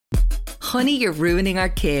Honey, You're Ruining Our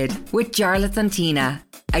Kid with Jarlath and Tina,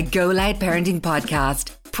 a Go Loud parenting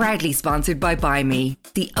podcast, proudly sponsored by Buy Me,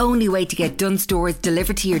 the only way to get Dunnes Stores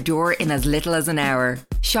delivered to your door in as little as an hour.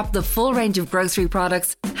 Shop the full range of grocery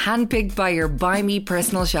products, handpicked by your Buy Me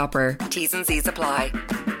personal shopper. T's and C's apply.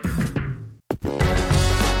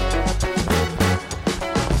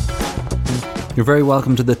 You're very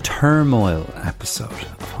welcome to the turmoil episode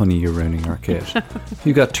of Honey, You're Ruining Our Kid. If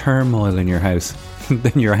you got turmoil in your house,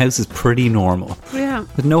 then your house is pretty normal. Yeah.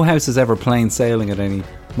 But no house is ever plain sailing at any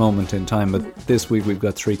moment in time. But this week we've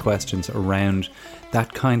got 3 questions around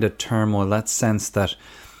that kind of turmoil, that sense that,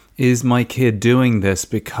 is my kid doing this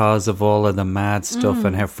because of all of the mad stuff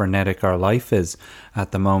and how frenetic our life is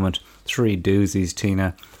at the moment? 3 doozies,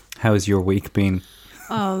 Tina. How's your week been?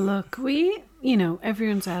 Oh, look,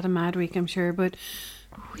 everyone's had a mad week, I'm sure, but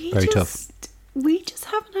we just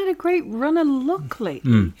haven't had a great run of luck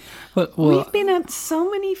lately. Well, we've been at so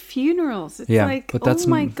many funerals. It's oh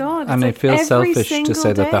my God. And it feels selfish to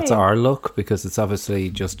say day. that that's our luck, because it's obviously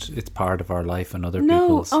it's part of our life and other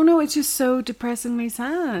people's. Oh no, it's just so depressingly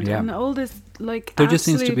sad. Yeah. And all this, there just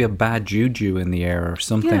seems to be a bad juju in the air or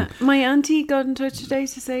something. Yeah, my auntie got in touch today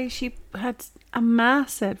to say she had a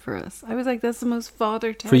mass said for us. I was like, that's the most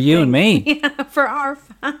Father Ted for you thing. and me. Yeah, for our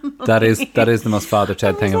family. That is the most Father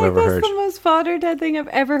Ted thing I've ever heard. That's the most Father Ted thing I've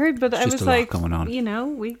ever heard. But I was like, going on.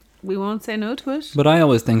 We won't say no to it. But I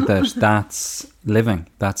always think that that's living,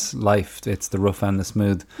 that's life. It's the rough and the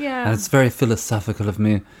smooth. Yeah. And it's very philosophical of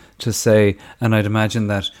me to say, and I'd imagine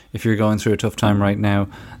that if you're going through a tough time right now,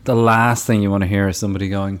 the last thing you want to hear is somebody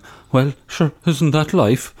going, well, sure, isn't that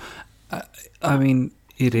life? I mean,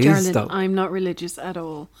 it is. Darling, I'm not religious at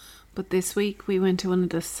all. But this week we went to one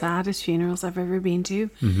of the saddest funerals I've ever been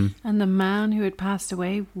to. Mm-hmm. And the man who had passed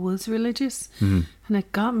away was religious. Mm-hmm. And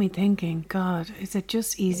it got me thinking, God, is it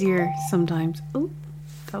just easier sometimes? Oh,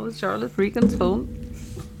 that was Charlotte Regan's phone.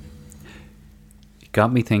 It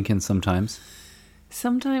got me thinking sometimes.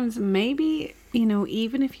 Sometimes maybe,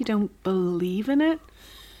 even if you don't believe in it,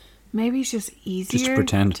 maybe it's just easier. Just to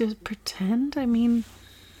pretend. Just pretend. I mean...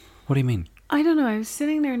 What do you mean? I don't know. I was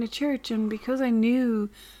sitting there in a church, and because I knew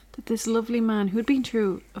that this lovely man who had been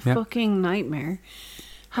through a fucking nightmare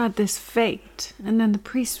had this fate, and then the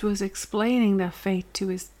priest was explaining that fate to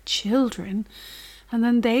his children, and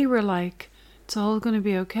then they were like, it's all going to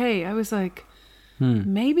be okay. I was like,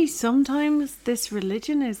 maybe sometimes this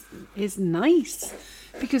religion is nice,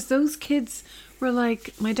 because those kids were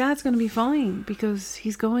like, my dad's going to be fine because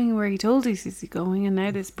he's going where he told us he's going, and now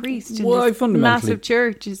this priest in this massive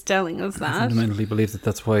church is telling us that. I fundamentally believe that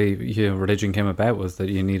that's why religion came about, was that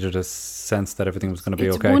you needed a sense that everything was going to be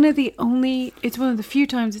okay. It's one of the few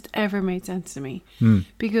times it's ever made sense to me,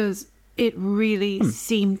 because it really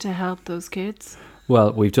seemed to help those kids.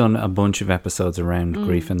 Well, we've done a bunch of episodes around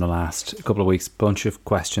grief in the last couple of weeks, bunch of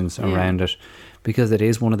questions around it. Because it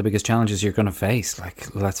is one of the biggest challenges you're going to face.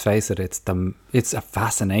 Like, let's face it, it's a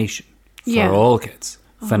fascination for all kids.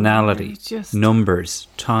 Finality, numbers,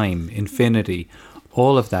 time, infinity,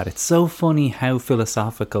 all of that. It's so funny how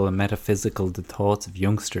philosophical and metaphysical the thoughts of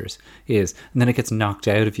youngsters is. And then it gets knocked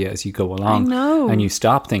out of you as you go along. I know. And you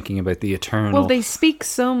stop thinking about the eternal. Well, they speak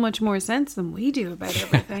so much more sense than we do about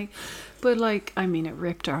everything. But it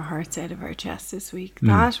ripped our hearts out of our chests this week.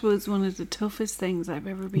 That was one of the toughest things I've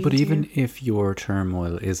ever been But to. even if your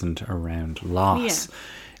turmoil isn't around loss,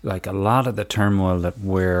 like a lot of the turmoil that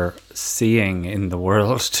we're seeing in the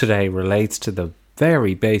world today relates to the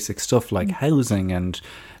very basic stuff like housing and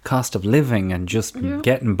cost of living and just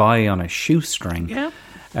getting by on a shoestring. Yeah.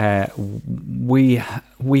 We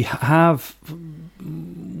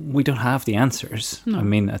don't have the answers. No. I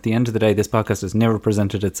mean, at the end of the day, this podcast has never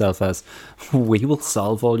presented itself as we will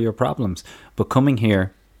solve all your problems. But coming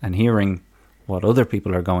here and hearing what other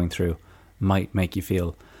people are going through might make you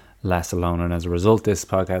feel less alone. And as a result, this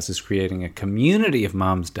podcast is creating a community of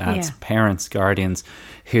moms, dads, parents, guardians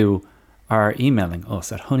who are emailing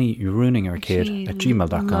us at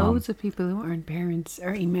honeyyouruiningourkid@gmail.com. Loads of people who aren't parents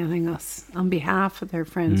are emailing us on behalf of their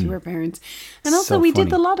friends who are parents. And also, we did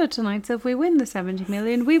the lotto tonight, so if we win the 70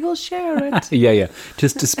 million, we will share it. Yeah.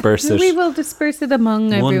 Just disperse it. We will disperse it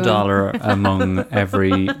among everyone. $1 among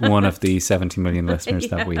every one of the 70 million listeners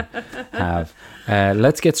that we have.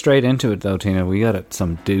 Let's get straight into it, though, Tina. We got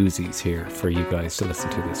some doozies here for you guys to listen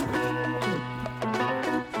to this week.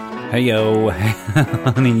 Hey yo,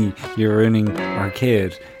 Honey, You're Ruining Our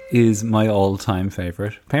Kid is my all-time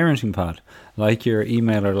favourite parenting pod. Like your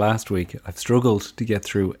emailer last week, I've struggled to get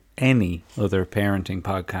through any other parenting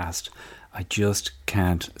podcast. I just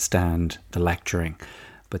can't stand the lecturing.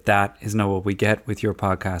 But that is not what we get with your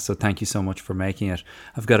podcast, so thank you so much for making it.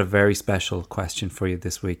 I've got a very special question for you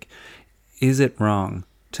this week. is it wrong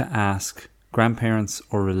to ask grandparents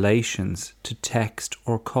or relations to text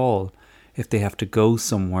or call if they have to go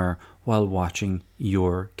somewhere while watching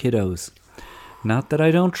your kiddos? Not that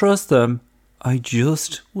I don't trust them, I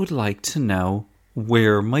just would like to know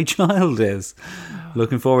where my child is.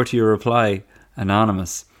 Looking forward to your reply,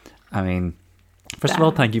 Anonymous. I mean, first of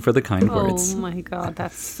all, thank you for the kind words. Oh my God,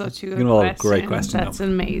 that's such a good question. Great question. That's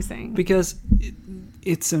amazing. Because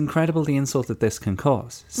it's incredible the insult that this can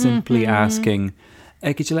cause. Simply asking,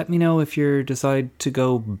 could you let me know if you decide to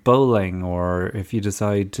go bowling or if you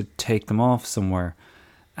decide to take them off somewhere?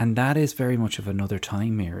 And that is very much of another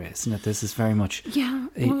time era, isn't it? This is very much... Yeah,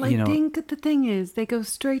 well, I think the thing is, they go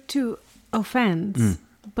straight to offence.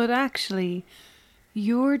 But actually,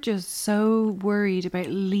 you're just so worried about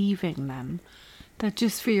leaving them that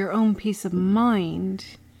just for your own peace of mind,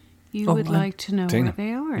 you would like to know Tina, where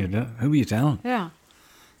they are. Who are you telling? Yeah.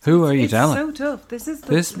 Who are you telling? It's so tough. This is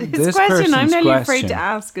this question I'm nearly afraid question to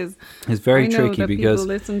ask. Is very tricky because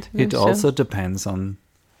it it also depends on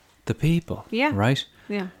the people. Yeah. Right?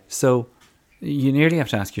 Yeah. So you nearly have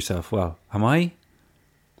to ask yourself, well, am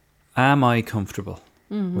I comfortable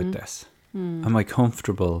with this? Am I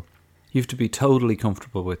comfortable? You have to be totally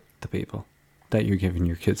comfortable with the people that you're giving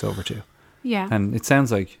your kids over to. Yeah. And it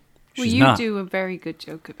sounds like she's you not. do a very good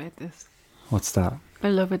joke about this. What's that? I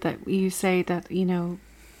love it that you say that,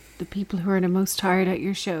 the people who are the most tired at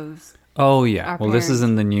your shows. Oh, yeah. Our Well, this is parents.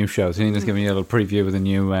 in the new show. So you just giving you a little preview of the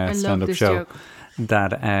new stand-up this show. joke.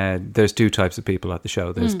 That there's two types of people at the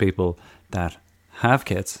show. There's people that have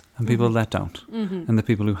kids and people that don't. And the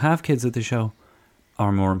people who have kids at the show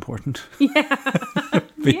are more important. Yeah.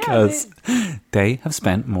 Because they have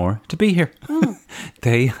spent more to be here.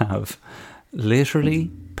 They have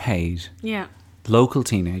literally paid Yeah. local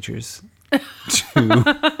teenagers to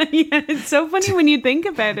Yeah, it's so funny when you think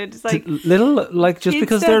about it. It's like just kids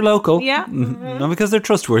because that- they're local, yeah. not because they're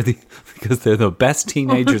trustworthy, because they're the best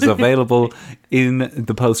teenagers available in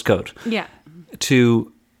the postcode. Yeah.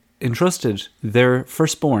 To entrusted their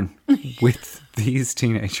firstborn with these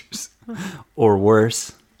teenagers, or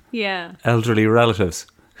worse, Yeah. elderly relatives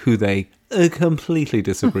who they completely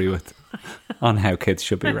disagree with on how kids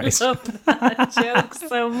should be raised. I love that joke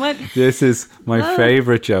so much. This is my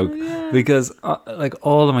favorite joke because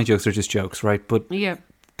all of my jokes are just jokes, right? But Yeah.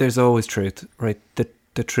 there's always truth, right?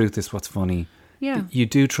 The truth is what's funny. Yeah. You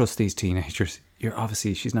do trust these teenagers.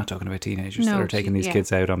 She's not talking about teenagers that No, are taking these yeah.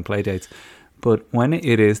 kids out on play dates. But when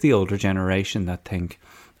it is the older generation that think,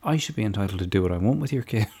 I should be entitled to do what I want with your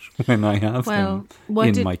kid when I have them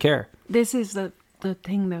in my care. This is the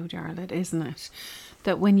thing though, Jarlath, isn't it?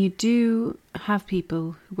 That when you do have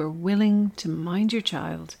people who are willing to mind your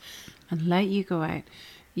child and let you go out,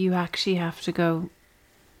 you actually have to go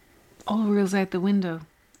all rules out the window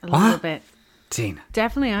a little bit. Tina,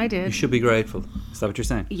 Definitely I did. you should be grateful. Is that what you're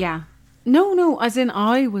saying? Yeah. No, as in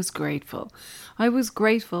I was grateful. I was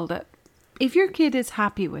grateful that if your kid is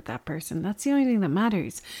happy with that person, that's the only thing that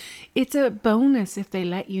matters. It's a bonus if they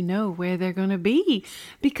let you know where they're going to be,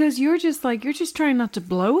 because you're just trying not to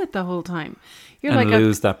blow it the whole time. You're And like,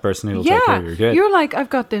 lose that person who'll take care of your kid. you're like, I've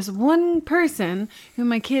got this one person who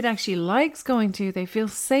my kid actually likes going to. They feel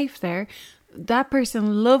safe there. That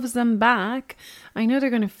person loves them back. I know they're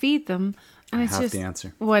going to feed them. And it's have just the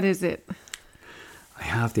answer. What is it? I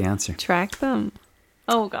have the answer. Track them.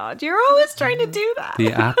 Oh God, you're always trying to do that.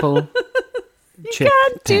 The Apple You chip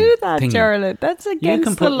can't do that, thing. Jarlath. That's You against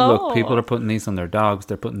can put, the law. look, people are putting these on their dogs.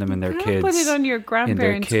 They're putting them in their You kids. can't put it on your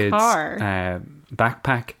grandparents' in their kids' car.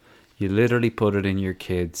 Backpack. You literally put it in your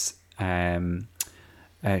kids'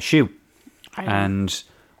 shoe. And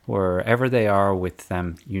wherever they are with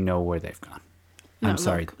them, you know where they've gone. I'm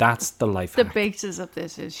sorry. That's the life The hack. basis of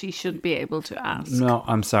this is she should be able to ask. No,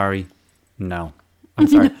 I'm sorry. No. I'm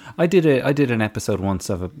sorry. I did an episode once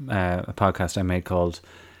of a podcast I made called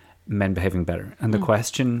Men Behaving Better. And the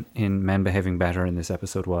question in Men Behaving Better in this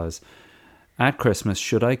episode was, at Christmas,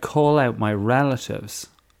 should I call out my relatives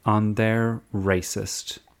on their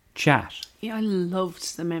racist chat? Yeah, I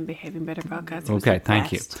loved the Men Behaving Better podcast. It was Okay, the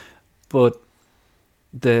thank you. best. But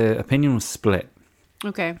the opinion was split.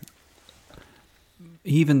 Okay.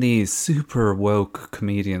 Even these super woke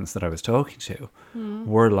comedians that I was talking to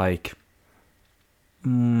were like,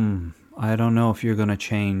 I don't know if you're going to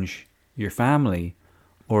change your family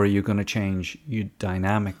or are you going to change your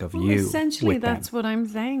dynamic of you Essentially, with that's them. what I'm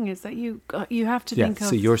saying is that you have to Yeah, think of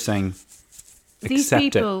so you're saying these accept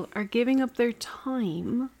people are giving up their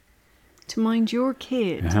time to mind your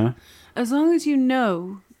kid. it. Uh-huh. As long as you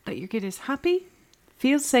know that your kid is happy,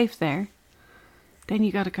 feels safe there, then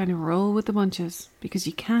you got to kind of roll with the bunches because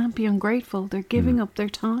you can't be ungrateful. They're giving up their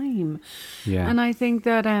time. Yeah. And I think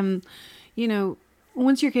that, you know,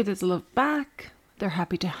 once your kid is loved back, they're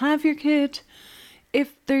happy to have your kid.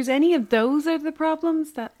 If there's any of those are the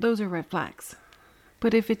problems, those are red flags.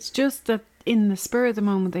 But if it's just that in the spur of the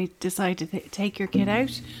moment they decide to take your kid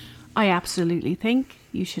out, I absolutely think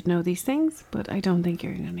you should know these things, but I don't think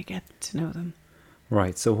you're going to get to know them.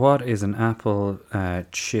 Right, so what is an Apple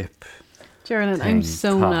chip? Geraldine, I'm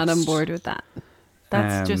so not on board with that.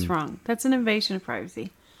 That's just wrong. That's an invasion of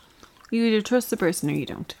privacy. You either trust the person or you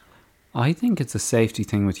don't. I think it's a safety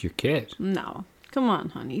thing with your kid. No. Come on,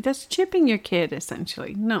 honey. That's chipping your kid,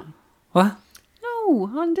 essentially. No. What? No,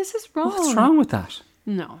 hon, this is wrong. What's wrong with that?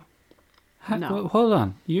 No. No. Hold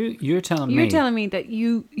on. You're telling me. You're telling me that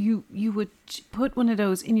you would put one of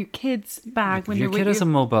those in your kid's bag when your they're kid with has a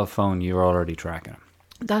mobile phone, you're already tracking them.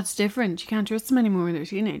 That's different. You can't trust them anymore when they're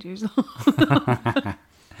teenagers.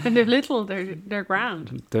 When they're little, they're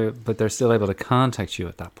grand. But they're still able to contact you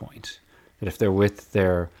at that point. That if they're with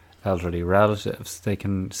their elderly relatives, they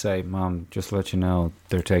can say, Mom, just to let you know,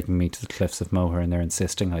 they're taking me to the cliffs of Moher and they're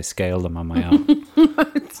insisting I scale them on my own.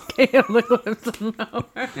 Scale the cliffs of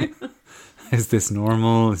Moher. Is this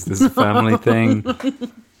normal? Is this a family thing?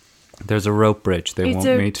 There's a rope bridge. They want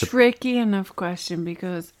me to... It's a tricky enough question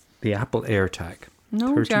because... The Apple AirTag.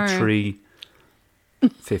 No,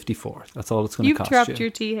 33.54. That's all it's going to cost you. You've dropped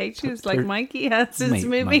your THs like Mikey has since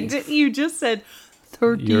moving. You just said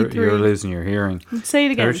 33. You're losing your hearing. Say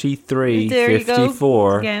it again.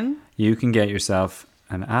 33.54. Again. You can get yourself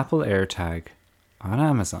an Apple AirTag on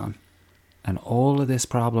Amazon and all of this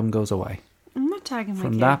problem goes away. I'm not tagging my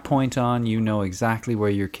From kid. that point on, you know exactly where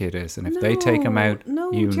your kid is. And if they take him out,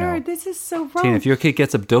 you Jared, know. this is so wrong. Tina, if your kid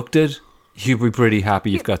gets abducted, you'd be pretty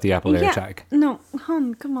happy you've got the Apple AirTag. No,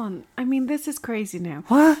 hon, come on. I mean, this is crazy now.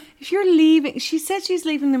 What? If you're leaving, she said she's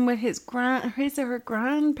leaving them with his or her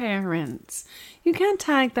grandparents. You can't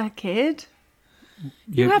tag that kid.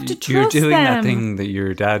 You have to trust You're doing them. that thing that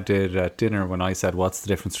your dad did at dinner when I said, what's the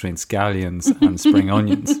difference between scallions and spring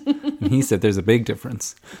onions? And he said, there's a big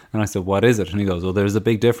difference. And I said, what is it? And he goes, well, there's a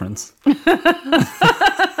big difference. You're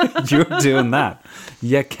doing that.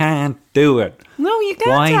 You can't do it. No, you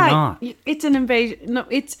can't. Why tag. not? It's an invasion. No,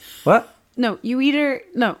 it's... What? No, you either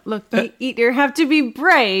have to be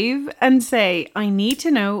brave and say, I need to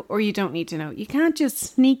know, or you don't need to know. You can't just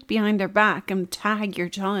sneak behind their back and tag your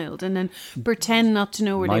child and then pretend not to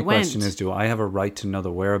know where they went. My question is, do I have a right to know the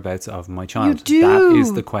whereabouts of my child? You do. That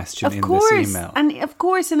is the question in this email. And of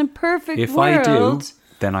course, in a perfect world... If I do,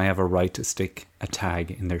 then I have a right to stick a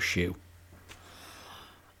tag in their shoe.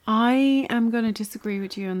 I am going to disagree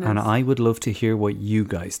with you on this. And I would love to hear what you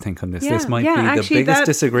guys think on this. Yeah, this might be the biggest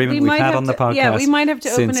disagreement we've had on the podcast. Yeah, we might have to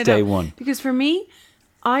open it since day up. one. Because for me,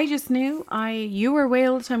 I just knew you were away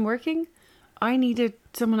all the time working. I needed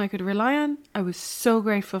someone I could rely on. I was so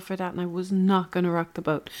grateful for that, and I was not going to rock the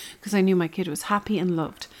boat because I knew my kid was happy and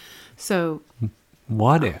loved. So,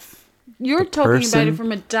 what if? You're talking about it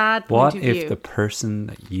from a dad point of view. What if the person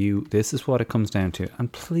that this is what it comes down to,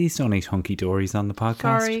 and please don't eat hunky-dories on the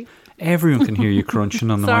podcast. Sorry. Everyone can hear you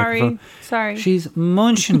crunching on the microphone. Sorry. She's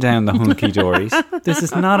munching down the hunky-dories. This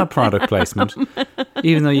is not a product placement,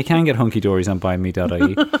 even though you can get hunky-dories on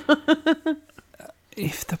buyme.ie.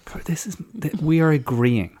 We are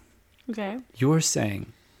agreeing. Okay. You're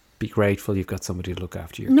saying, be grateful you've got somebody to look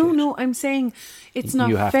after your kid. No, I'm saying it's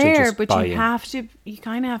not fair, but you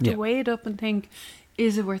kind of have to weigh it up and think,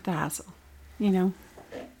 is it worth the hassle? You know?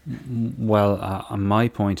 Well, my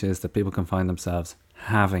point is that people can find themselves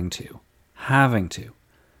having to.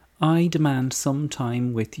 I demand some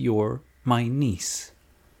time with my niece.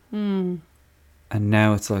 And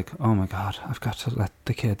now it's like, oh my God, I've got to let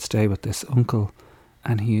the kid stay with this uncle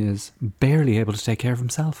and he is barely able to take care of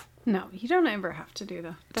himself. No, you don't ever have to do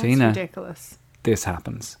that. That's Tina, ridiculous. This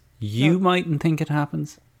happens. You mightn't think it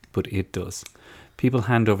happens, but it does. People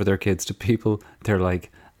hand over their kids to people. They're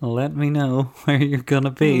like, let me know where you're going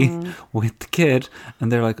to be with the kid.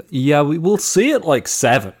 And they're like, yeah, we'll see at like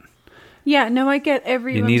 7. Yeah, no, I get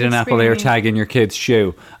everyone's You need an Apple AirTag in your kid's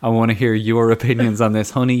shoe. I want to hear your opinions on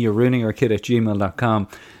this. Honey, you're ruining our kid at gmail.com.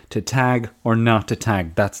 To tag or not to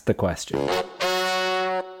tag? That's the question.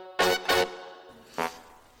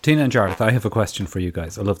 Tina and Jarlath, I have a question for you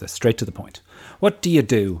guys. I love this. Straight to the point. What do you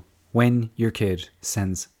do when your kid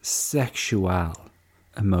sends sexual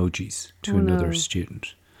emojis to another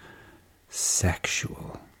student?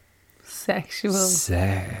 Sexual. Sex.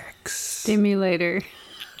 Stimulator.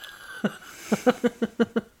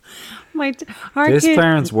 This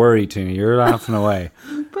parent's worried, Tina. You're laughing away.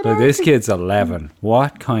 But this kid's 11.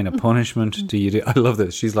 What kind of punishment do you do? I love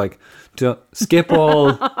this. She's like, skip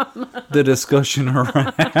all the discussion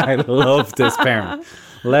around. I love this parent.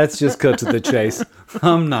 let's just cut to the chase.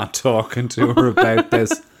 I'm not talking to her about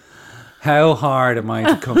this. How hard am I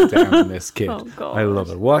to come down on this kid? Oh, God. I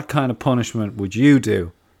love it. What kind of punishment would you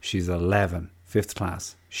do? She's 11, 5th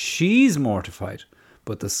class. She's mortified,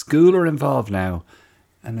 but the school are involved now,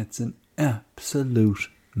 and it's an absolute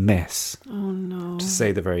mess. Oh, no. To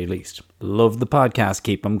say the very least. Love the podcast.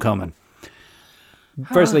 Keep them coming.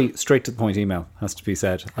 Firstly, straight to the point email has to be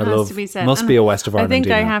said. To be said. Must And be a West of Ireland I think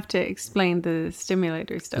I email. have to explain the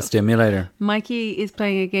stimulator stuff. The stimulator. Mikey is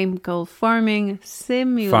playing a game called Farming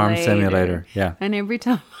Simulator. Farm Simulator, yeah. And every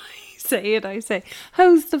time I say it, I say,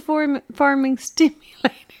 how's the farming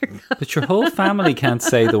stimulator? But your whole family can't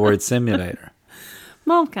say the word simulator.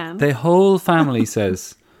 Mom can. The whole family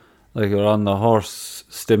says, like, you're on the horse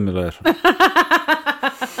stimulator.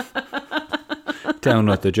 Down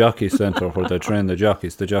at the jockey centre where they train the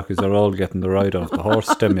jockeys. The jockeys are all getting the ride off the horse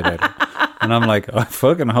stimulator. And I'm like, I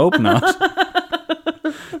fucking hope not.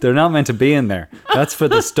 They're not meant to be in there. That's for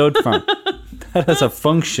the stud farm. That has a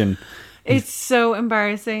function. It's so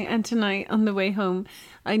embarrassing. And tonight on the way home,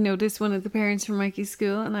 I noticed one of the parents from Mikey's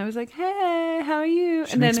school, and I was like, hey, how are you?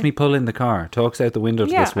 She makes me pull in the car, talks out the window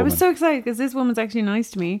to yeah, this I woman. was so excited because this woman's actually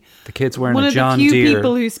nice to me. The kid's wearing One a of John the few Deere.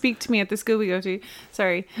 people who speak to me at the school we go to.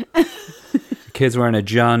 Sorry. The kid's wearing a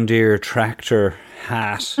John Deere tractor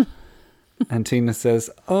hat. And Tina says,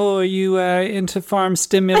 oh, are you into Farm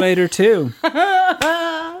Stimulator too?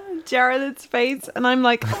 Jarlath's face, and I'm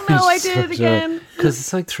like, oh no, I did it again. Because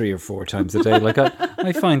it's like 3 or 4 times a day. Like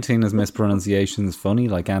I find Tina's mispronunciations funny,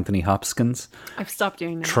 like Anthony Hopkins, I've stopped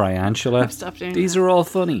doing that. Triantula. I've stopped doing These that. are all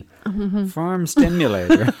funny. Farm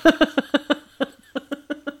Stimulator.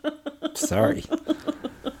 Sorry.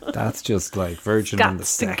 That's just like Virgin on the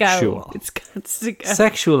Gots to sexual. go. It's got to go.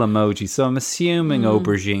 Sexual emoji. So I'm assuming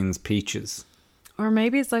aubergines, peaches. Or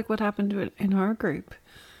maybe it's like what happened in our group.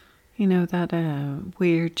 You know, that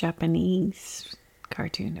weird Japanese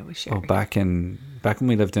cartoon that was shared. Oh, back when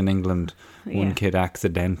we lived in England, one Yeah. kid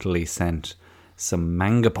accidentally sent some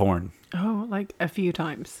manga porn. Oh, like a few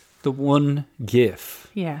times. The one GIF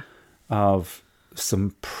Yeah. of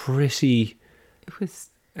some pretty It was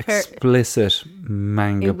explicit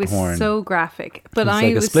manga it was porn. so graphic. But It was I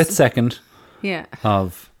like was a split second Yeah.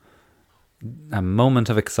 of a moment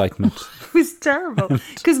of excitement. It was terrible.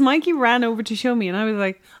 Because Mikey ran over to show me, and I was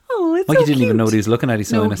like, oh, it's Mikey so didn't even cute. know what he was looking at. He's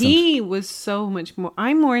so No, innocent. he was so much more.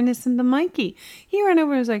 I'm more innocent than Mikey. He ran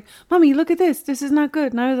over and was like, Mommy, look at this. This is not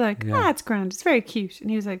good. And I was like, it's grand. It's very cute. And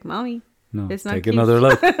he was like, Mommy, No, it's not take cute. another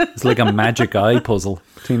look. It's like a magic eye puzzle.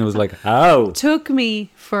 Tina was like, "How? Took me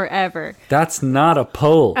forever. That's not a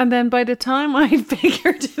pole. And then by the time I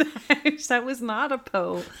figured it out, that was not a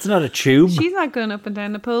pole. It's not a tube." She's not going up and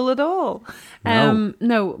down the pole at all. No.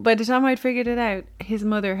 No, by the time I'd figured it out, his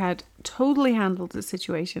mother had totally handled the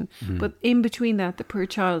situation. Mm-hmm. But in between that, the poor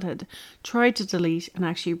child had tried to delete and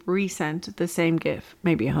actually resent the same GIF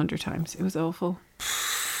maybe 100 times. It was awful.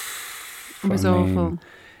 It was awful.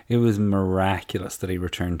 It was miraculous that he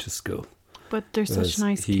returned to school. But they're Because such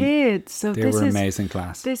nice kids. So They were amazing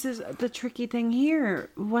class. This is the tricky thing here.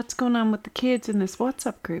 What's going on with the kids in this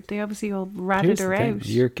WhatsApp group? They obviously all ratted Here's her the thing.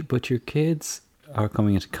 out. But your kids are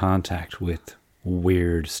coming into contact with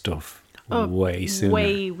weird stuff way sooner.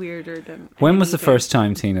 Way weirder than. When was the anything. first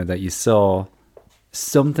time, Tina, that you saw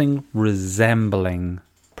something resembling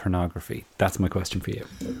pornography? That's my question for you.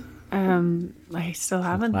 I still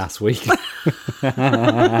haven't. Last week.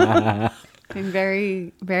 I'm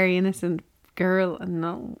very, very innocent girl, and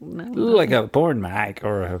no. Like a porn mag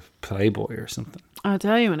or a Playboy or something. I'll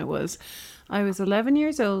tell you when it was. I was 11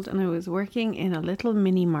 years old, and I was working in a little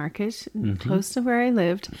mini market close to where I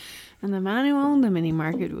lived. And the man who owned the mini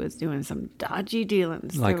market was doing some dodgy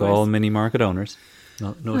dealings. Like There all was- mini market owners.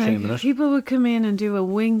 No Like, shame in it. people would come in and do a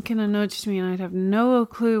wink and a nudge to me, and I'd have no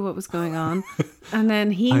clue what was going on. And then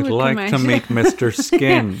he I'd would like come to out. meet Mr.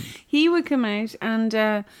 Skin. He would come out and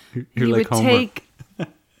You're he like would Homer. take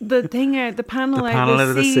the thing out, the panel, panel out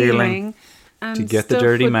of the ceiling. And to get the stuff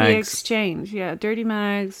dirty would be mags. exchanged. Yeah, dirty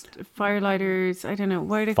mags, firelighters. I don't know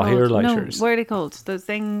what are they Fire called. lighters. No, what are they called? Those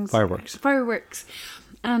things. Fireworks.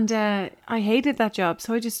 And I hated that job,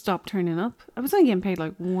 so I just stopped turning up. I was only getting paid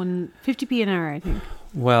like 1.50p an hour, I think.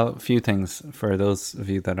 Well, a few things for those of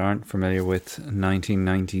you that aren't familiar with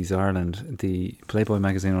 1990s Ireland. The Playboy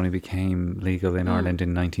magazine only became legal in Ireland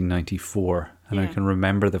in 1994. And I Yeah. can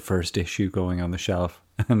remember the first issue going on the shelf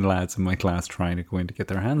and lads in my class trying to go in to get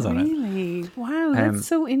their hands on it. Really? Wow, that's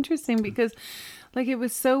so interesting because like it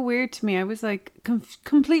was so weird to me. I was like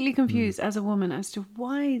completely confused as a woman as to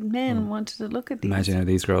why men wanted to look at these. Imagine how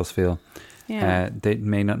these girls feel. Yeah. They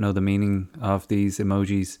may not know the meaning of these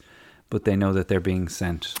emojis, but they know that they're being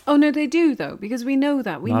sent. Oh, no, they do, though, because we know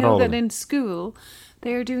that. We Not know all of that them. in school,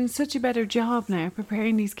 they are doing such a better job now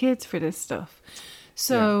preparing these kids for this stuff.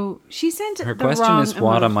 So she sent Her the question wrong is,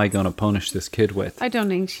 what amount. am I going to punish this kid with? I don't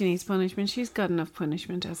think she needs punishment. She's got enough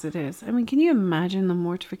punishment as it is. I mean, can you imagine the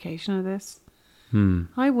mortification of this?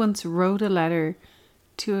 I once wrote a letter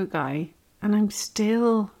to a guy, and I'm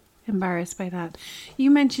still embarrassed by that.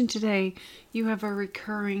 You mentioned today you have a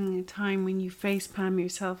recurring time when you face palm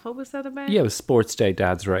yourself. What was that about? Yeah, it was Sports Day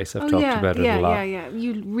Dad's Race. I've talked about it a lot. Yeah.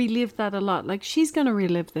 You relive that a lot. Like, she's going to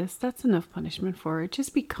relive this. That's enough punishment for her.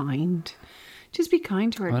 Just be kind. Just be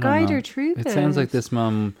kind to her. I don't Guide know. her through It this. sounds like this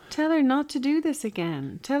mum... Tell her not to do this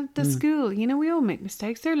again. Tell the school. We all make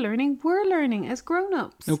mistakes. They're learning. We're learning as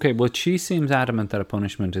grown-ups. Okay, well, she seems adamant that a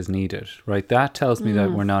punishment is needed, right? That tells me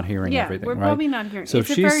that we're not hearing Yeah, everything, we're right? probably not hearing. So It's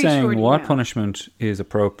if a she's very saying short what email. punishment is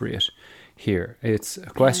appropriate here, it's a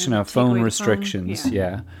question of take away phone the phone, restrictions,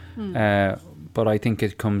 but I think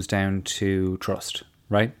it comes down to trust,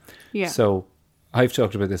 right? Yeah. So I've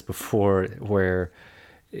talked about this before where,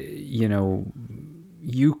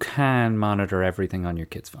 you can monitor everything on your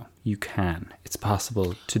kid's phone. You can. It's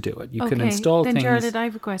possible to do it. You can install then things. Charlotte, I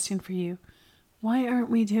have a question for you. Why aren't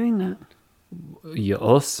we doing that?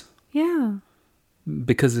 Us, Yeah.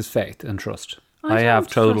 because it's faith and trust. I I have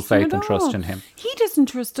don't total trust him faith at and trust all. in him. He doesn't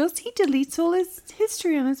trust us. He deletes all his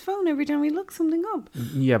history on his phone every time we look something up.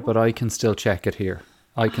 Yeah, but I can still check it here.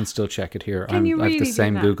 I have you the really do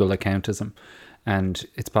same that? Google account as him. And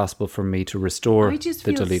it's possible for me to restore I just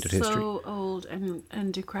the feel deleted so history. old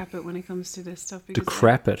and decrepit when it comes to this stuff. Because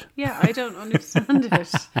Decrepit. Yeah, I don't understand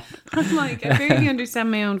it. I'm like, I barely understand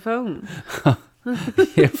my own phone.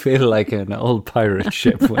 You feel like an old pirate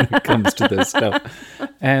ship when it comes to this stuff.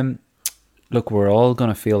 Look, we're all going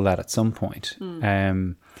to feel that at some point.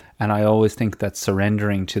 And I always think that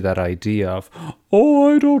surrendering to that idea of,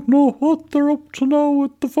 I don't know what they're up to now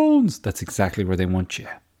with the phones. That's exactly where they want you.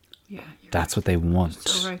 Yeah. That's what they want.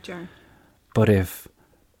 So right, Jar. But if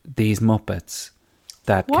these Muppets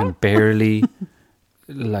that can What? barely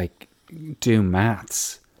do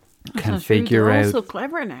maths can figure They're out... all so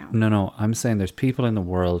clever now. No, I'm saying there's people in the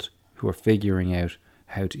world who are figuring out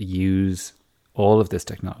how to use all of this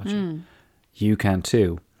technology. You can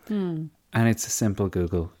too. And it's a simple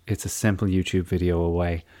Google. It's a simple YouTube video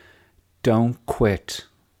away. Don't quit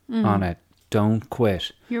on it. Don't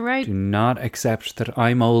quit. You're right. Do not accept that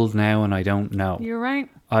I'm old now and I don't know. You're right.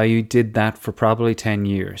 I did that for probably 10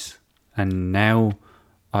 years. And now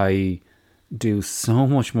I do so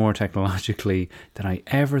much more technologically than I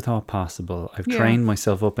ever thought possible. I've Yeah. trained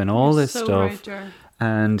myself up in all You're this so stuff. right, Jar.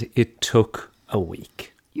 And it took a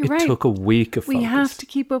week. You're it right. took a week of focus. We have to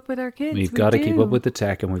keep up with our kids. We've We got to keep do. up with the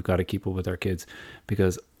tech and we've got to keep up with our kids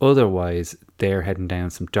because otherwise they're heading down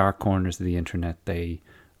some dark corners of the internet they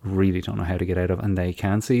really don't know how to get out of, and they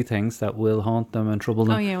can see things that will haunt them and trouble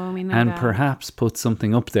them. Oh, yeah, well, we know and that. perhaps put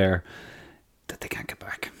something up there that they can't get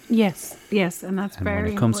back. Yes, and that's And very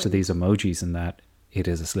when it comes to important. these emojis and that, it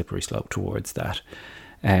is a slippery slope towards that.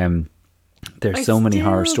 There's I so many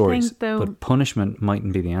horror still stories, think, though- but punishment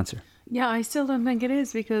mightn't be the answer. Yeah, I still don't think it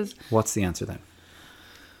is because What's the answer then?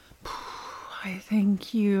 I think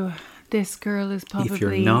this girl is probably... If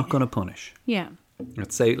you're not going to punish, Yeah.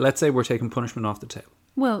 let's say we're taking punishment off the table.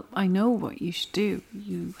 Well, I know what you should do.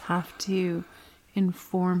 You have to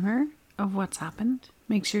inform her of what's happened.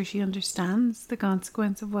 Make sure she understands the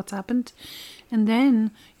consequence of what's happened. And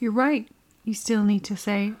then, you're right. You still need to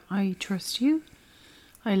say, I trust you.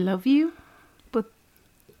 I love you. But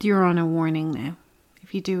you're on a warning now.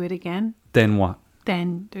 If you do it again, Then what?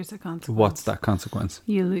 then there's a consequence. What's that consequence?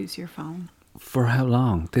 You lose your phone. For how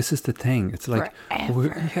long? This is the thing. It's like,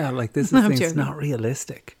 Forever. this is No, the I'm thing. It's joking. not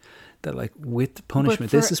realistic. That with punishment,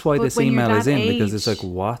 for- this is why but this when you're email is that in, because it's age-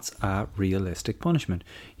 like, what's a realistic punishment?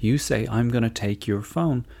 You say, I'm going to take your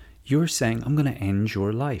phone. You're saying, I'm going to end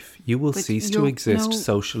your life. You will But cease to you're- exist no,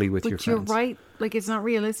 socially with your But you're friends. right. Like, it's not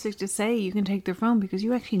realistic to say you can take their phone because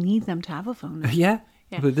you actually need them to have a phone. now. Yeah.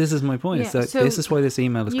 Yeah. But this is my point. It's Yeah, that so this is why this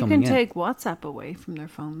email is You coming can in. take WhatsApp away from their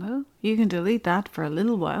phone, though. You can delete that for a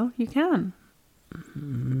little while. You can.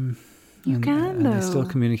 You can, and though. they still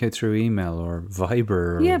communicate through email or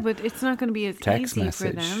Viber or Yeah, but it's not going to be as text easy message.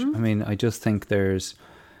 for them. I mean, I just think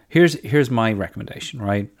here's my recommendation,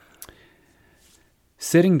 right?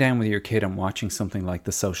 Sitting down with your kid and watching something like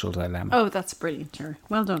The Social Dilemma. Oh, that's brilliant, sure.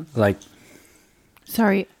 Well done. Like,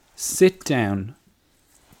 Sorry. sit down,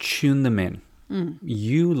 tune them in.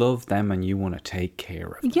 You love them and you want to take care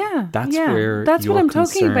of them. Yeah, That's yeah. where That's your what I'm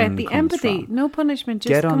talking about. concern The comes empathy, from. no punishment. Just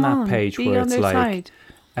Get on come that page be where on it's their like,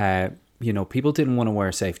 side. people didn't want to wear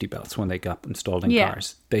safety belts when they got installed in Yeah.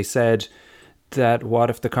 cars. They said that what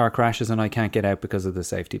if the car crashes and I can't get out because of the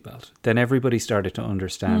safety belt? Then everybody started to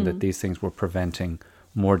understand that these things were preventing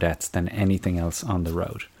more deaths than anything else on the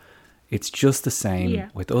road. It's just the same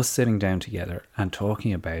with us sitting down together and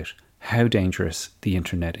talking about how dangerous the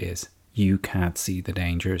internet is. You can't see the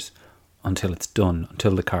dangers until it's done,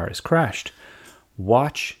 until the car is crashed.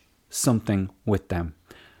 Watch something with them.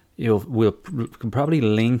 We can probably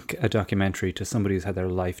link a documentary to somebody who's had their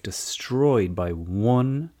life destroyed by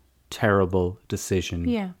one terrible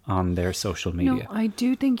decision on their social media. No, I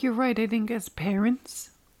do think you're right. I think as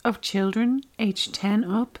parents of children aged 10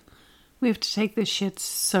 up, we have to take this shit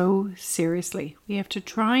so seriously. We have to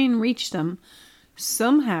try and reach them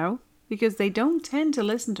somehow, because they don't tend to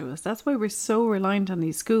listen to us. That's why we're so reliant on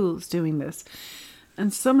these schools doing this.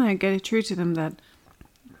 And somehow get it through to them that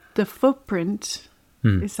the footprint,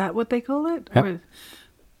 is that what they call it? Yep. Or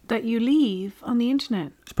that you leave on the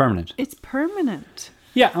internet. It's permanent. It's permanent.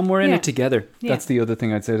 Yeah, and we're in Yeah. it together. Yeah. That's the other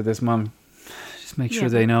thing I'd say to this mom. Just make sure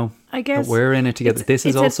they know I guess that we're in it together. This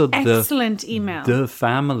is it's also an excellent email. the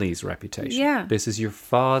family's reputation. Yeah. This is your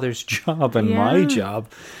father's job and my job.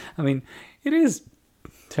 I mean, it is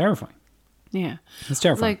terrifying. Yeah. It's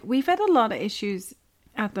terrifying. Like, we've had a lot of issues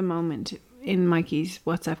at the moment in Mikey's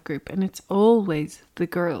WhatsApp group, and it's always the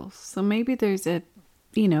girls. So maybe there's a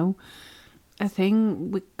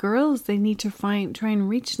thing with girls. They need to try and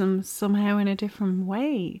reach them somehow in a different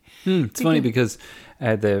way. It's funny because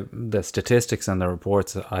the statistics and the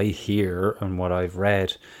reports that I hear and what I've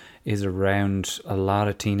read is around a lot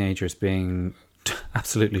of teenagers being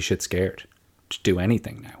absolutely shit scared to do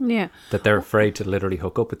anything now. Yeah. That they're afraid to literally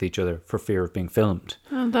hook up with each other for fear of being filmed.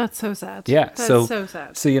 Oh, that's so sad. Yeah, That's so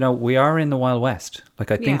sad. So, we are in the Wild West.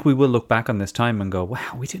 Like, I think Yeah. we will look back on this time and go,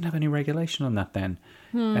 wow, we didn't have any regulation on that then.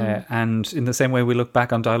 And in the same way, we look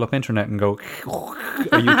back on dial-up internet and go,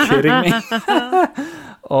 are you kidding me?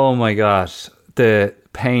 Oh my God, the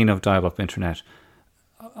pain of dial-up internet.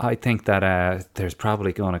 I think that there's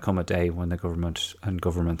probably going to come a day when the government and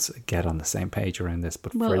governments get on the same page around this.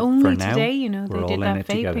 But Well, for only now, today, we're they all did in that it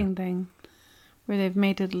together. vaping thing where they've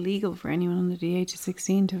made it illegal for anyone under the age of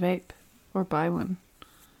 16 to vape or buy one.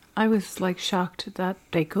 I was like shocked that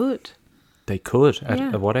they could. They could.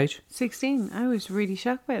 Yeah. At what age? 16. I was really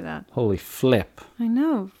shocked by that. Holy flip. I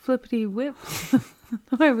know. Flippity whip.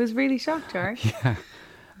 I was really shocked, Jar. Yeah.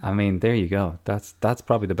 I mean, there you go. That's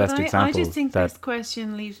probably the best But example. I just think that this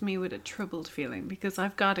question leaves me with a troubled feeling because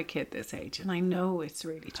I've got a kid this age and I know it's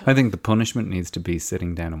really tough. I think the punishment needs to be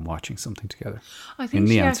sitting down and watching something together. I think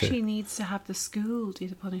she actually needs to have the school do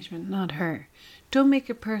the punishment, not her. Don't make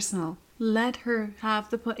it personal. Let her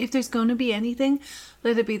have if there's going to be anything,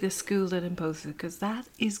 let it be the school that imposes it, because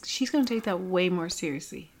she's going to take that way more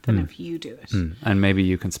seriously than if you do it. And maybe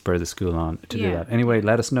you can spur the school on to do Yeah. that. Anyway,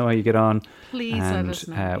 let us know how you get on. Please and, let us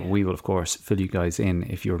know. Yeah. we will, of course, fill you guys in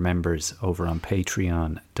if you're members over on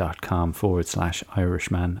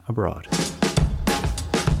patreon.com/Irishman Abroad.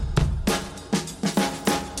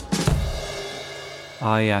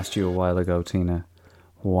 I asked you a while ago, Tina,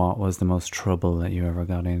 what was the most trouble that you ever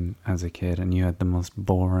got in as a kid? And you had the most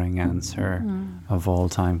boring answer of all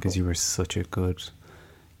time because you were such a good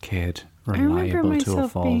kid, I remember reliable to a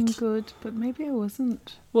myself fault. being good, but maybe I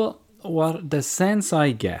wasn't. Well, what the sense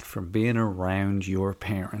I get from being around your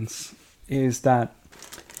parents is that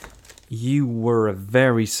you were a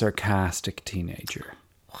very sarcastic teenager.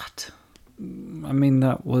 What? I mean,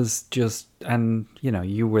 that was just, and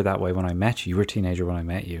you were that way when I met you. You were a teenager when I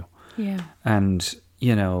met you. Yeah. And,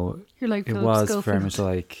 You're like it Philip was Schofield. very much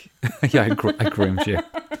like, yeah, I groomed you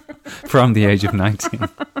from the age of 19.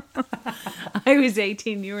 I was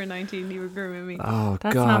 18, you were 19, you were grooming me. Oh,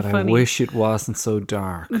 That's God, not I funny. wish it wasn't so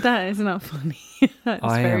dark. That is not funny. That's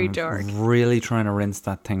I very am dark. really trying to rinse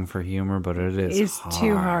that thing for humour, but it is It's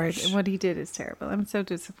too hard. harsh. What he did is terrible. I'm so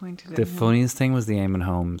disappointed The in him. funniest thing was the Eamon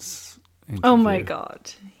Holmes interview. Oh my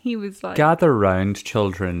God. He was like... Gather round,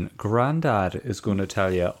 children. Grandad is going to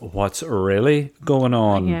tell you what's really going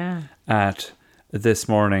on Yeah. at this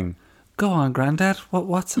morning. Go on, Grandad.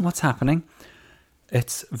 What's happening?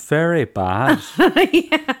 It's very bad.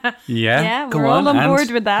 Yeah. Yeah, go we're all on board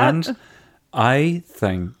with that. And I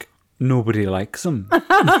think nobody likes him. You're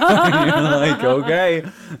like, okay. All right,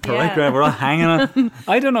 Yeah. Grandad, we're all hanging on.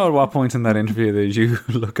 I don't know at what point in that interview that you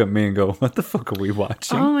look at me and go, what the fuck are we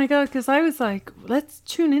watching? Oh my God, because I was like, let's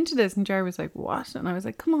tune into this. And Jar was like, what? And I was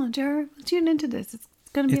like, come on, Jar, let's tune into this. It's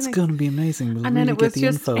going to be It's like... going to be amazing. We'll And then really it was get the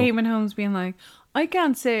just info. Eamon Holmes being like, I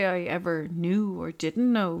can't say I ever knew or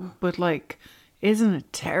didn't know, but like, isn't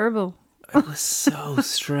it terrible? It was so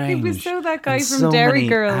strange. He was so that guy And from so Derry many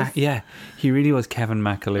Girls. yeah, he really was Kevin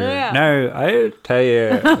McAleer. Yeah. Now, I'll tell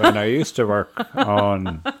you, when I used to work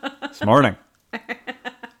on This Morning,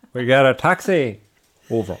 We got a taxi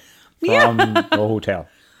over from the hotel.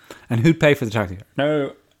 And who'd pay for the taxi?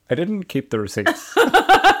 No, I didn't keep the receipts.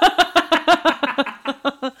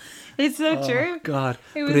 It's so true. God.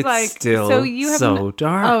 It was but it's like, still so you have so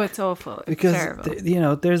dark. Oh, it's awful. It's because,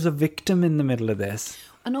 terrible. there's a victim in the middle of this.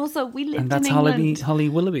 And also, we lived And that's in England. Holly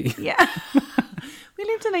Willoughby. Yeah. We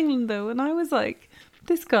lived in England, though, and I was like,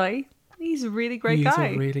 this guy, he's a really great guy.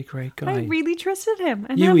 He's a really great guy. I really trusted him.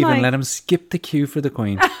 And You then, even like, let him skip the queue for the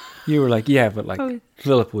Queen. You were like, yeah, but like, Oh.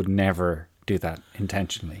 Philip would never do that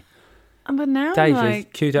intentionally. But now, David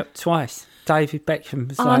like, queued up twice. David Beckham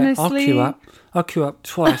was Honestly- like, I'll queue up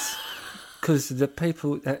twice. Because the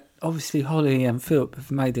people that obviously Holly and Philip have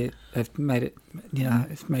made it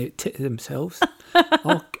tit themselves.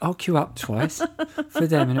 I'll queue up twice for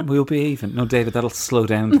them and we'll be even. No, David, that'll slow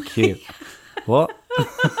down the queue. What?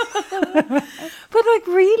 but like,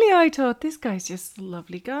 really, I thought this guy's just a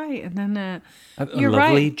lovely guy. And then, A you're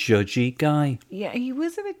lovely, right. judgy guy. Yeah, he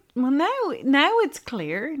was a bit. Well, now it's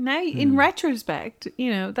clear. Now, in retrospect,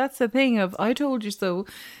 that's the thing of "I told you so,"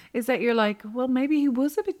 is that you're like, well, maybe he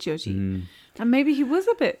was a bit judgy, and maybe he was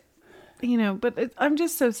a bit, But I'm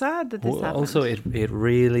just so sad that this happened. Also, it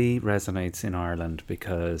really resonates in Ireland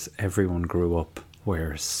because everyone grew up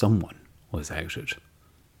where someone was outed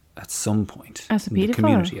at some point As a in the paedophile.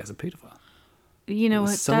 community as a paedophile. What?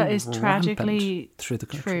 was so That is rampant tragically through the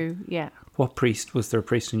country. true. Yeah, What priest was there? A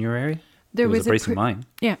priest in your area? there was a priest in pri- mine.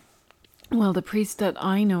 Yeah. Well, the priest that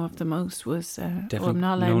I know of the most was. Definitely I'm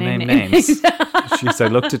not allowed no to name name names. I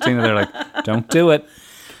looked at Tina. They're like, "Don't do it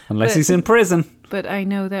unless But- he's in prison." But I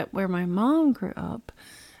know that where my mom grew up,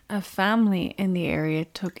 a family in the area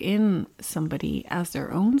took in somebody as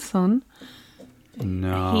their own son.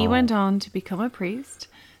 No, He went on to become a priest.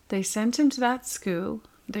 They sent him to that school.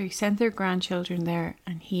 They sent their grandchildren there,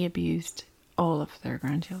 and he abused all of their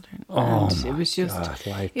grandchildren. Oh And my it was just, God,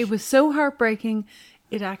 like- it was so heartbreaking.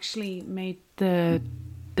 It actually made the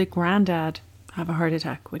granddad have a heart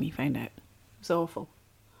attack when he found out. It was awful.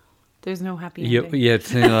 There's no happy ending. Yeah,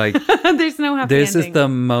 like There's no happy this ending. is the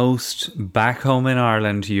most back home in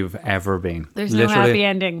Ireland you've ever been. There's no happy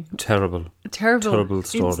ending. Terrible. Terrible. Terrible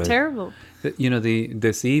story. It's terrible.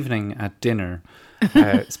 This evening at dinner,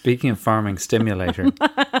 speaking of farming stimulator,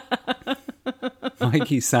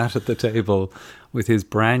 Mikey sat at the table with his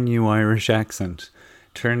brand new Irish accent,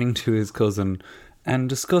 turning to his cousin and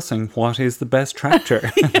discussing what is the best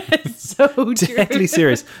tractor. So true. Deadly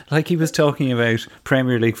serious. Like he was talking about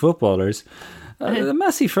Premier League footballers. The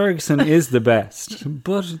Massey Ferguson is the best,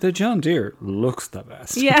 but the John Deere looks the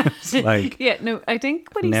best. Yeah. It's like, Yeah, no, I think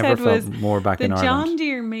what he never said felt was more back the in John Ireland.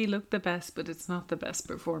 Deere may look the best, but it's not the best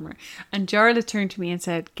performer. And Jarlath turned to me and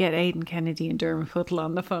said, get Aidan Kennedy and Dermot Puttle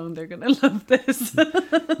on the phone. They're going to love this.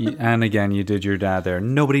 And again, you did your dad there.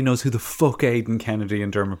 Nobody knows who the fuck Aidan Kennedy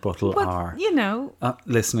and Dermot Buttle But, are.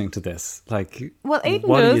 Listening to this. Like, well, Aidan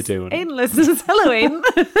what does. are you doing? Aidan listens. Hello, Aidan.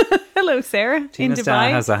 Hello, Sarah. Tina's in dad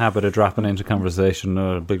Dubai. has a habit of dropping into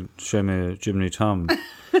conversation, big show me Jimmy Tom.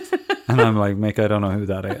 And I'm like, Mick, I don't know who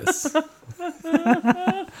that is.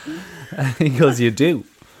 He goes, you do.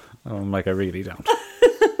 I'm like, I really don't.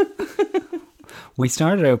 We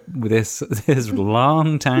started out with this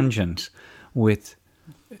long tangent with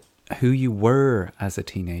who you were as a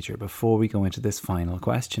teenager before we go into this final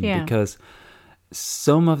question. Yeah. Because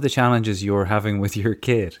some of the challenges you're having with your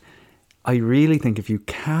kid, I really think if you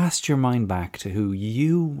cast your mind back to who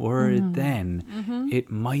you were then,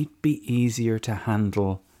 it might be easier to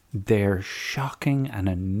handle their shocking and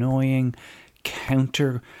annoying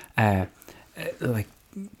counter,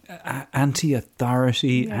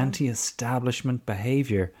 anti-authority, anti-establishment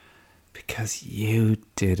behaviour, because you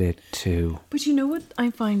did it too. But you know what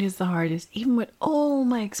I find is the hardest? Even with all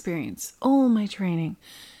my experience, all my training,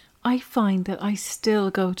 I find that I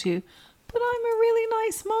still go to, but I'm a really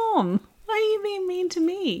nice mom. Why are you being mean to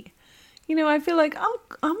me? I feel like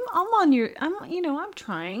I'm on your, I'm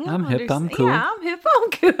trying. I'm hip, I'm cool. Yeah, I'm hip, I'm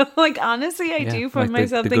cool. Like, honestly, I do find like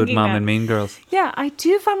myself the thinking good mom that. and Mean Girls. Yeah, I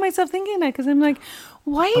do find myself thinking that because I'm like,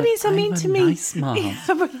 why are you being so I'm mean a to me? nice mom. Yeah,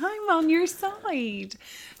 but I'm on your side.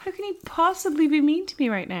 How can you possibly be mean to me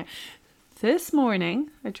right now? This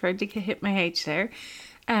morning, I tried to hit my H there.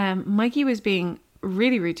 Mikey was being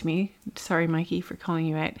really rude to me. Sorry, Mikey, for calling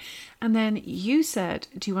you out. And then you said,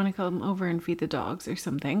 do you want to come over and feed the dogs or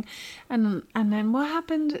something? And then what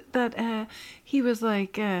happened that he was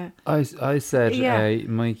like... I said, Yeah.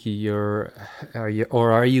 Mikey, are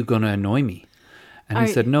you going to annoy me? And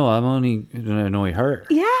he said, no, I'm only going to annoy her.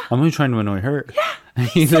 Yeah. I'm only trying to annoy her. Yeah. And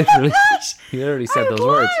he literally said out those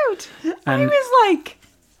words. loud. I And- was like,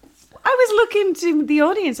 I was looking to the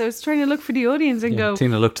audience. I was trying to look for the audience and go.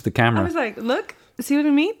 Tina looked at the camera. I was like, look, see what I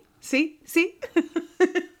mean? See?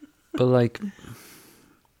 But like,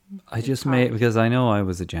 I just made, because I know I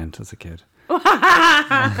was a gent as a kid.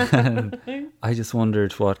 I just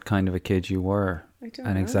wondered what kind of a kid you were. I don't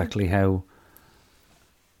and know. exactly how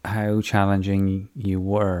challenging you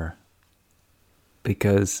were.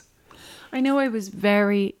 Because I know I was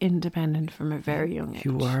very independent from a very young age.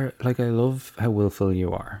 you were, like, I love how willful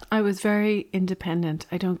you are. I was very independent.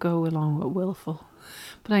 I don't go along with willful.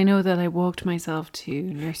 But I know that I walked myself to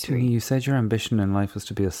nursery. You said your ambition in life was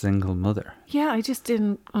to be a single mother. Yeah, I just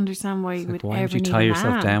didn't understand why you Like, would why ever would you need tie a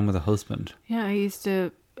yourself man. down with a husband? Yeah, I used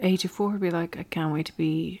to, age of 4, be like, I can't wait to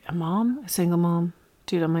be a mom, a single mom,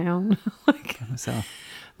 do it on my own. Like, Myself.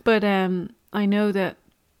 but I know that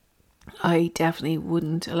I definitely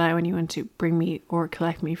wouldn't allow anyone to bring me or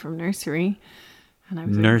collect me from nursery. And I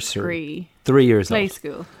was Nursery. in 3 years play old.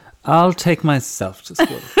 school. I'll take myself to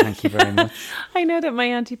school. Thank you very much. I know that my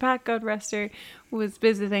Auntie Pat, God rest her, was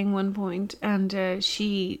visiting one point and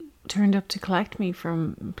she turned up to collect me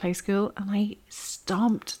from play school and I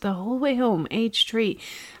stomped the whole way home, age 3,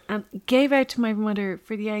 and gave out to my mother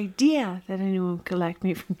for the idea that anyone would collect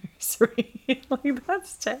me from nursery. Like,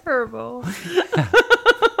 that's terrible.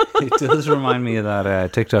 It does remind me of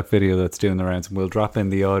that TikTok video that's doing the rounds, and we'll drop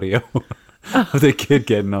in the audio of the kid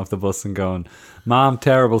getting off the bus and going, "Mom,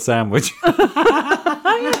 terrible sandwich."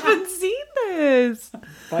 I haven't seen this.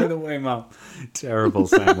 By the way, Mom, terrible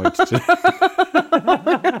sandwich.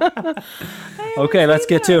 Okay, let's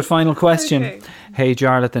get to it. Final question. Okay. Hey,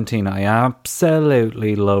 Jarlath and Tina, I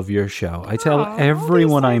absolutely love your show. I tell Aw,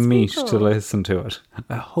 everyone all I these meet nice to people. listen to it.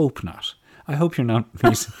 I hope not. I hope you're not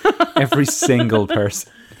meeting every single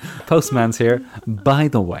person. Postman's here. By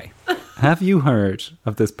the way, have you heard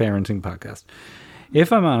of this parenting podcast?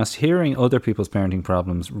 If I'm honest, hearing other people's parenting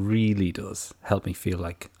problems really does help me feel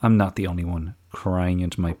like I'm not the only one crying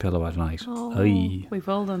into my pillow at night. Aye. We've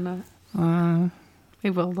all done that.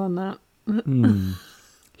 We've all done that.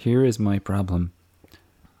 Here is my problem.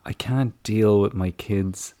 I can't deal with my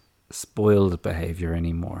kids' spoiled behaviour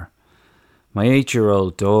anymore. My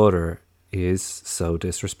 8-year-old daughter is so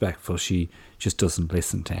disrespectful. She just doesn't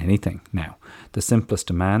listen to anything. Now, the simplest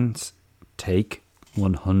demands take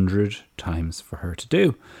 100 times for her to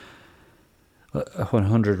do.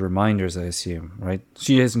 100 reminders, I assume, right?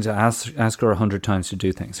 She isn't to ask her 100 times to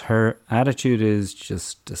do things. Her attitude is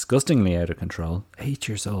just disgustingly out of control. 8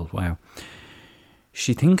 years old, wow.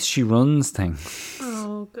 She thinks she runs things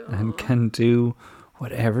Oh, God. and can do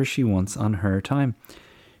whatever she wants on her time.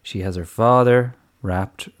 She has her father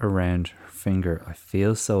wrapped around her finger. I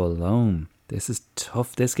feel so alone. This is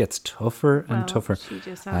tough. This gets tougher and Well, tougher. She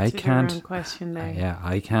just I answered can't. her own question there. Yeah,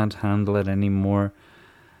 I can't handle it anymore.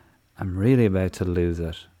 I'm really about to lose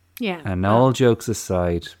it. Yeah. And well, all jokes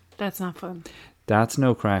aside, that's not fun. that's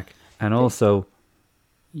no crack. And also,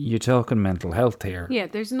 you're talking mental health here. Yeah,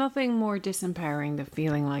 there's nothing more disempowering than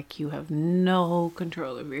feeling like you have no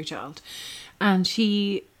control over your child. And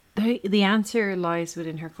the answer lies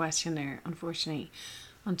within her question there, unfortunately.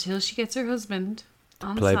 Until she gets her husband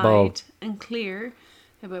on Play side ball. and clear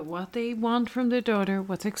about what they want from their daughter,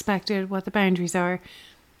 what's expected, what the boundaries are,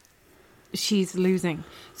 she's losing.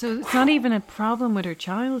 So it's not even a problem with her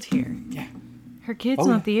child here. Yeah. Her kid's Oh,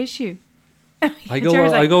 not yeah. the issue. I go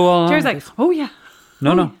all on Jared's with like, this. oh yeah.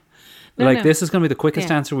 No. No, Like, this is going to be the quickest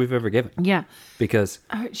Yeah. answer we've ever given. Yeah. Because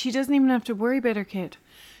She doesn't even have to worry about her kid.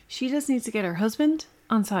 She just needs to get her husband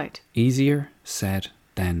on side. easier said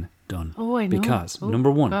than done. Oh, I know. Because, Oh,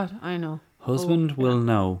 number one, God, I know. husband Oh, will yeah.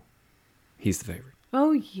 know he's the favourite.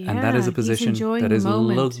 Oh, yeah. And that is a he's position enjoying that the is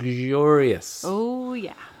moment. luxurious. Oh,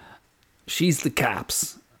 yeah. She's the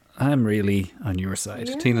caps. I'm really on your side.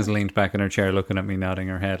 Yeah. Tina's leaned back in her chair looking at me, nodding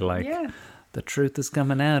her head like, Yeah. the truth is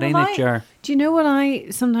coming out, Well, ain't it, Jar? Do you know what I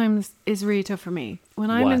sometimes is really tough for me? When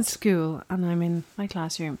I'm in What? school and I'm in my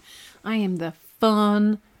classroom, I am the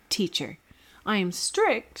fun teacher. I am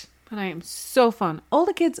strict, but I am so fun. All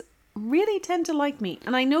the kids really tend to like me.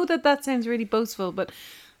 And I know that sounds really boastful, but,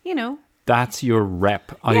 you know. That's your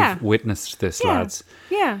rep. Yeah. I've witnessed this, Yeah. lads.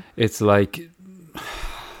 Yeah. It's like,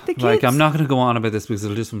 The kids. I'm not going to go on about this because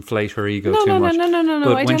it'll just inflate her ego too No, much. no.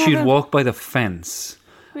 But I when don't she'd have a- walk by the fence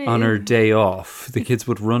on her day off, the kids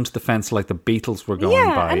would run to the fence like the Beatles were going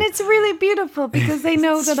Yeah, by. and it's really beautiful because they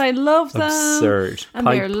know that I love them. absurd. And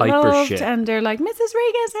Piper they're loved, shit. and they're like, Mrs.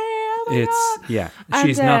 Rega's here. Oh my It's God. yeah. And,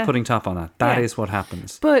 She's not putting top on that. That yeah. is what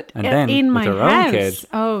happens. But and then in with my her house, own kid,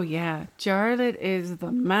 oh yeah, Jarlath is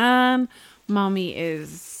the man. Mommy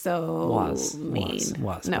is so mean.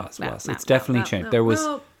 was. No, It's definitely changed. There was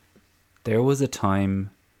no. there was a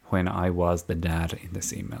time when I was the dad in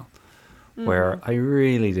this email. where I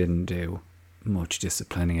really didn't do much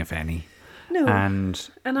disciplining, if any. No. And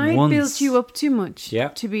I built you up too much, Yeah.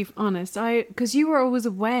 to be honest. Because you were always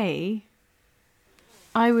away,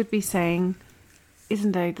 I would be saying,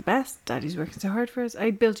 isn't Daddy the best? Daddy's working so hard for us.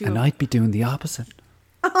 I built you And up. I'd be doing the opposite.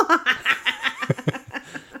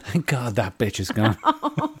 Thank God that bitch is gone.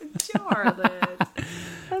 Charlotte.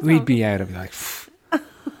 We'd be out. I'd be like,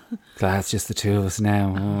 glad it's just the two of us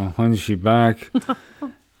now. Oh, when's she back?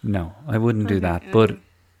 No, I wouldn't do that. But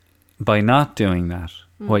by not doing that,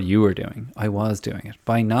 what you were doing, I was doing it.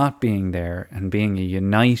 By not being there and being a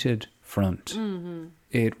united front,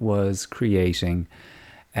 it was creating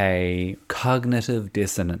a cognitive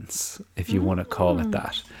dissonance, if you want to call it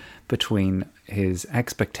that, between his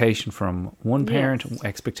expectation from one parent,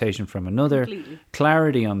 expectation from another,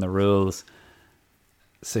 clarity on the rules.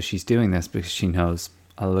 So she's doing this because she knows,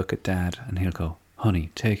 I'll look at Dad and he'll go,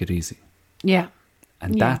 honey, take it easy. Yeah.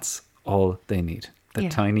 And that's all they need. The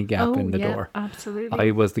tiny gap in the door. Absolutely.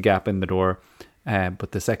 I was the gap in the door.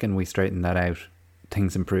 But the second we straightened that out,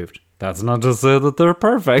 things improved. That's not to say that they're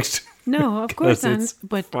perfect. No, of course not.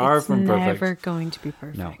 But far it's from never perfect. going to be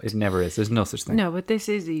perfect. No, it never is. There's no such thing. No, but this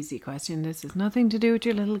is easy question. This has nothing to do with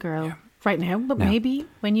your little girl right now. But No. maybe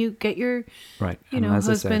when you get your Right. you And know, as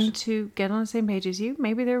I husband said, to get on the same page as you,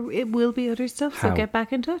 maybe it will be other stuff. So How? get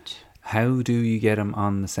back in touch. how do you get him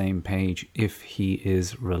on the same page if he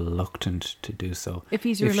is reluctant to do so? If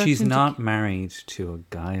he's she's reluctant to- not married to a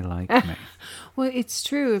guy like me, Well, it's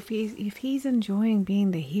true. If he's enjoying being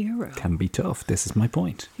the hero, can be tough. This is my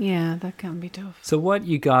point. yeah, that can be tough. So what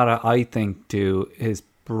you gotta, I think, do is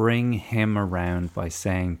bring him around by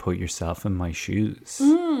saying, put yourself in my shoes.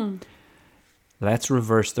 Let's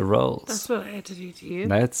reverse the roles. That's what I had to do to you.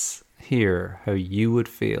 Let's hear how you would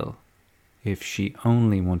feel if she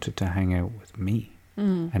only wanted to hang out with me.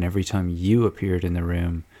 And every time you appeared in the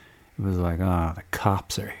room, it was like, the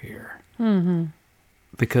cops are here.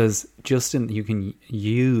 Because Justin, you can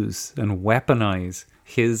use and weaponize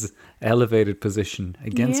his elevated position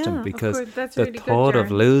against Yeah, him, of because course. That's the really good, thought of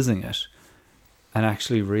Jared. losing it and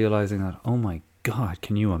actually realizing that, oh my God,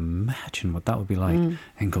 can you imagine what that would be like?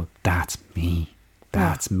 And go, that's me.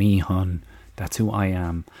 That's me, hun. That's who I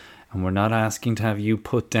am. And we're not asking to have you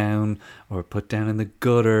put down or put down in the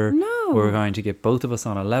gutter. No. We're going to get both of us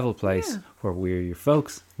on a level place where we're your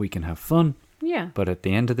folks. We can have fun. Yeah. But at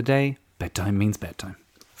the end of the day, bedtime means bedtime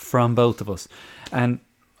from both of us. And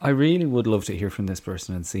I really would love to hear from this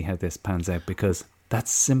person and see how this pans out, because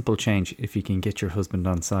that's simple change. If you can get your husband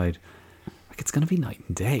on side, like, it's going to be night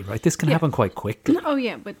and day, right? This can happen quite quickly. Oh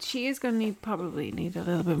yeah, but she is going to probably need a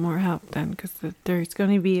little bit more help then, because there's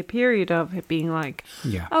going to be a period of it being like,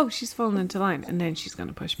 oh, she's fallen into line, and then she's going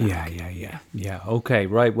to push back. Yeah. Okay,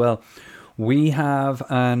 right. Well, we have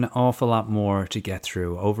an awful lot more to get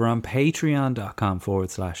through over on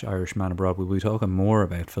patreon.com/Irishman Abroad. We'll be talking more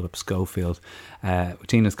about Philip Schofield.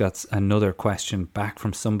 Tina's got another question back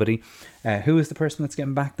from somebody. Who is the person that's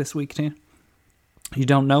getting back this week, Tina? You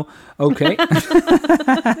don't know? Okay.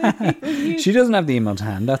 She doesn't have the email to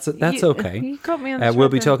hand. That's okay. You caught me on the We'll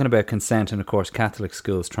be spot there. talking about consent and, of course, Catholic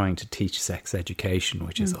schools trying to teach sex education,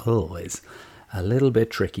 which is always a little bit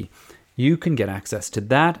tricky. You can get access to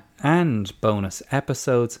that and bonus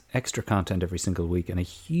episodes, extra content every single week, and a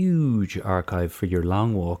huge archive for your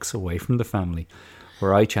long walks away from the family,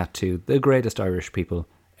 where I chat to the greatest Irish people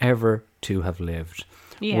ever to have lived.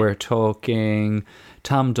 Yeah. We're talking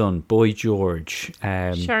Tom Dunn, Boy George,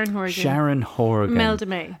 Sharon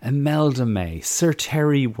Horgan, Imelda May, Sir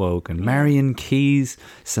Terry Wogan, Marion Keyes,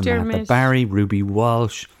 Samantha Dermot. Barry, Ruby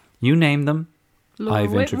Walsh. You name them, Laura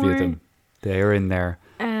I've interviewed Whitmore. them. They're in there.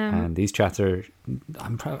 And these chats are,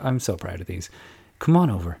 I'm so proud of these. Come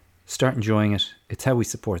on over. Start enjoying it. It's how we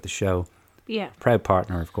support the show. Yeah. Proud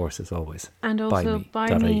partner, of course, as always. And also,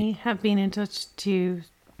 Buy Me have been in touch to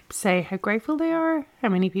say how grateful they are, how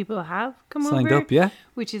many people have come Signed over. up, yeah.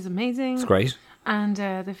 Which is amazing. It's great. And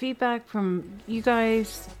the feedback from you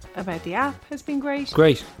guys about the app has been great.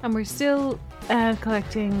 Great. And we're still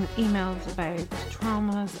collecting emails about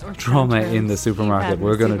traumas or Trauma tantrums in the supermarket. you've had in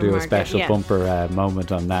We're the going to do a supermarket. special Yeah. bumper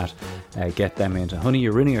moment on that. Get them into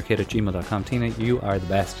honeyyourruiningyourkid@gmail.com. Tina, you are the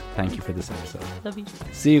best. Thank you for this episode. Love you.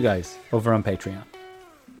 See you guys over on Patreon.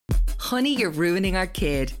 Honey, You're Ruining Our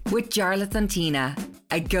Kid with Jarlath and Tina,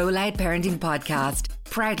 a Go Loud parenting podcast,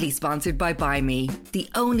 proudly sponsored by Buy Me, the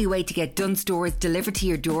only way to get Dunnes Stores delivered to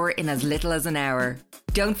your door in as little as an hour.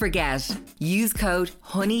 Don't forget, use code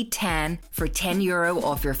HONEY10 for €10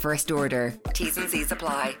 off your first order. T's and C's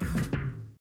apply.